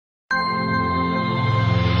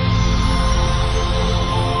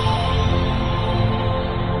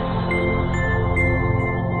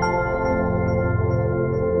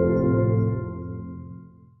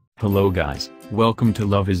Hello guys, welcome to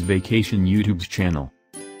Love is Vacation YouTube's channel.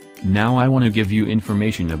 Now I want to give you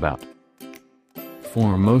information about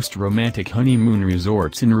 4 most romantic honeymoon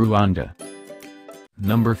resorts in Rwanda.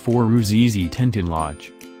 Number 4, RUZIZI Tented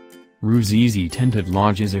Lodge. RUZIZI Tented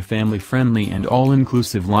Lodge is a family-friendly and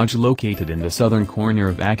all-inclusive lodge located in the southern corner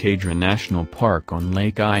of Akagera National Park on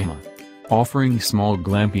Lake Ihma. Offering small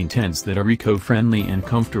glamping tents that are eco-friendly and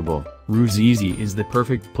comfortable, RUZIZI is the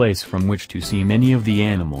perfect place from which to see many of the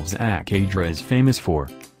animals Akagera is famous for.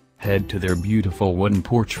 Head to their beautiful wooden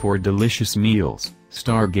porch for delicious meals,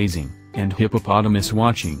 stargazing, and hippopotamus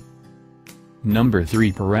watching. Number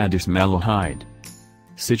 3, PARADIS Malahide.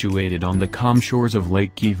 Situated on the calm shores of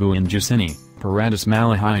Lake Kivu in Gisenyi, PARADIS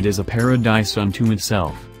Malahide is a paradise unto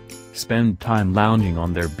itself. Spend time lounging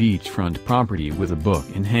on their beachfront property with a book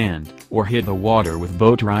in hand, or hit the water with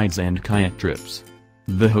boat rides and kayak trips.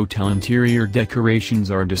 The hotel interior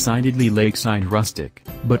decorations are decidedly lakeside rustic,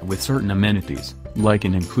 but with certain amenities, like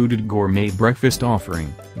an included gourmet breakfast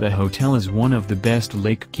offering. The hotel is one of the best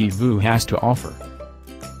Lake Kivu has to offer.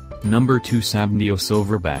 Number 2, SABINYO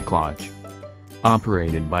Silverback Lodge.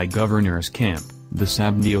 Operated by Governor's Camp, the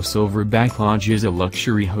SABINYO Silverback Lodge is a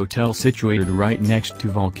luxury hotel situated right next to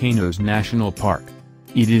Volcanoes National Park.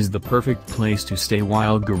 It is the perfect place to stay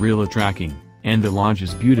while gorilla tracking, and the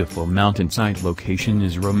lodge's beautiful mountainside location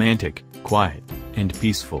is romantic, quiet, and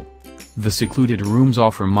peaceful. The secluded rooms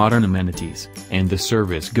offer modern amenities, and the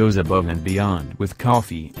service goes above and beyond with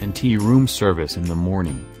coffee and tea room service in the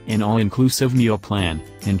morning, an all-inclusive meal plan,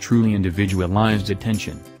 and truly individualized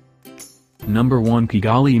attention. Number 1,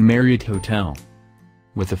 KIGALI Marriott Hotel.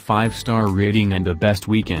 With a 5-star rating and the best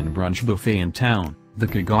weekend brunch buffet in town, the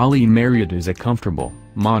KIGALI Marriott is a comfortable,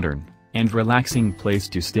 modern, and relaxing place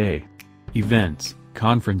to stay. Events,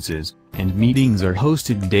 conferences, and meetings are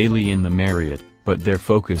hosted daily in the Marriott, but their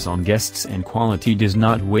focus on guests and quality does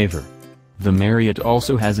not waver. The Marriott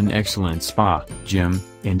also has an excellent spa, gym,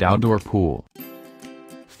 and outdoor pool.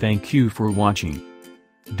 Thank you for watching.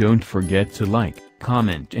 Don't forget to like,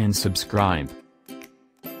 comment and subscribe.